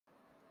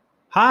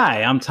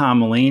Hi, I'm Tom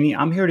Mulaney.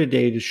 I'm here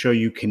today to show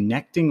you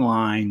connecting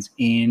lines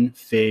in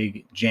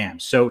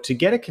FigJams. So to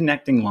get a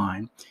connecting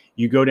line,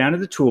 you go down to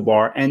the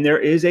toolbar and there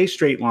is a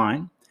straight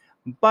line,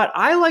 but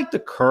I like the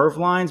curve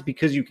lines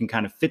because you can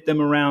kind of fit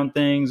them around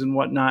things and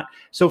whatnot.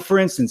 So for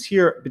instance,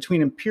 here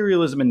between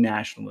imperialism and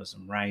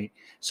nationalism, right?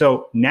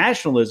 So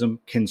nationalism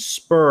can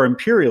spur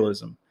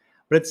imperialism.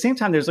 But at the same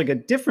time, there's like a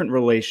different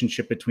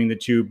relationship between the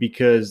two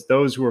because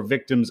those who are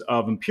victims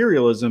of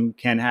imperialism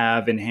can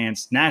have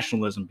enhanced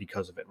nationalism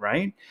because of it,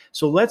 right?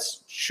 So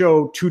let's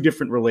show two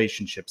different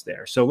relationships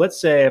there. So let's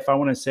say if I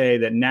want to say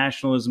that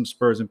nationalism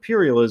spurs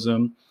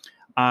imperialism,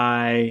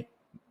 I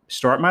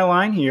start my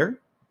line here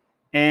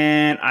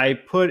and I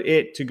put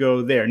it to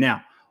go there.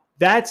 Now,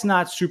 that's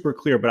not super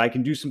clear, but I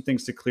can do some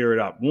things to clear it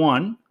up.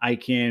 One, I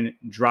can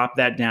drop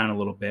that down a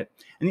little bit.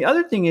 And the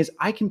other thing is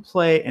I can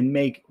play and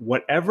make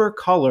whatever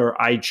color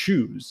I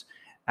choose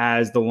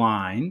as the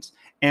lines,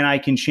 and I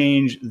can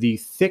change the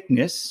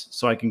thickness.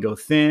 So I can go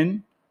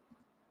thin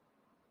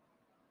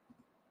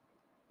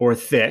or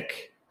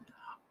thick.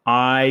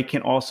 I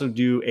can also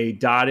do a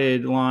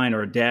dotted line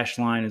or a dashed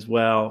line as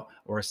well,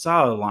 or a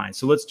solid line.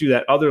 So let's do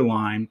that other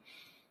line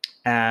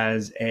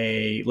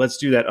let's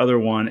do that other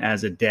one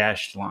as a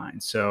dashed line.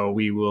 So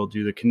we will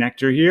do the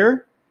connector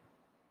here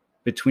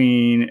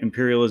between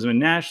imperialism and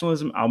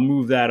nationalism. I'll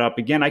move that up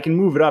again. I can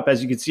move it up.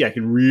 As you can see, I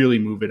can really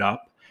move it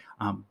up.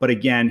 But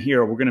again,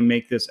 here, we're going to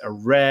make this a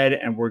red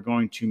and we're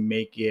going to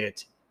make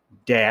it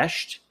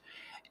dashed.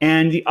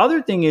 And the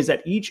other thing is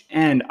at each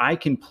end, I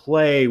can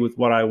play with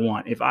what I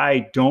want. If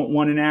I don't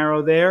want an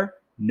arrow there,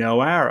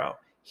 no arrow.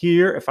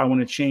 Here, if I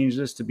want to change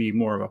this to be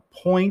more of a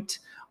point,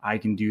 I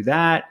can do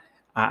that.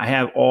 I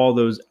have all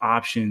those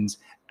options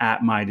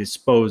at my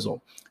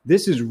disposal.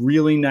 This is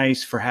really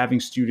nice for having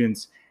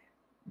students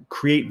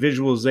create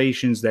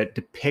visualizations that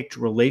depict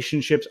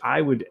relationships.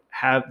 I would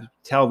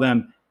tell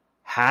them,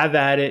 have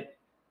at it,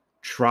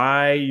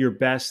 try your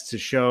best to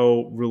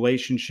show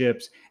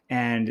relationships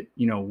and,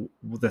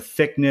 the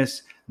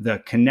thickness, the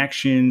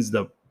connections,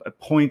 the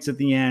points at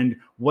the end.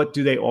 What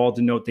do they all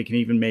denote? They can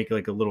even make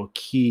like a little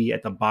key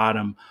at the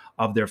bottom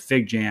of their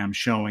Fig Jam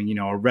showing,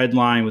 a red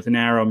line with an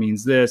arrow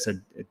means this, a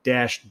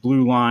dashed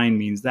blue line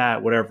means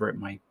that, whatever it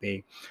might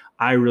be.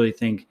 I really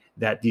think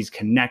that these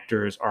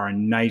connectors are a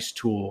nice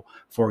tool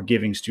for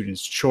giving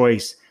students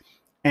choice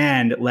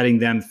and letting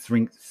them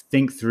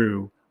think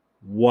through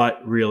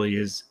what really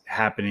is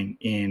happening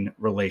in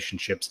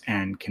relationships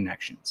and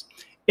connections.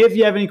 If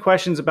you have any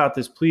questions about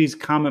this, please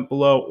comment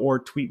below or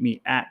tweet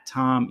me at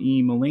Tom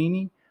E.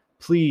 Mulaney.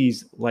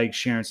 Please like,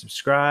 share, and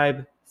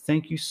subscribe.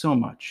 Thank you so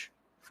much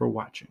for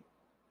watching.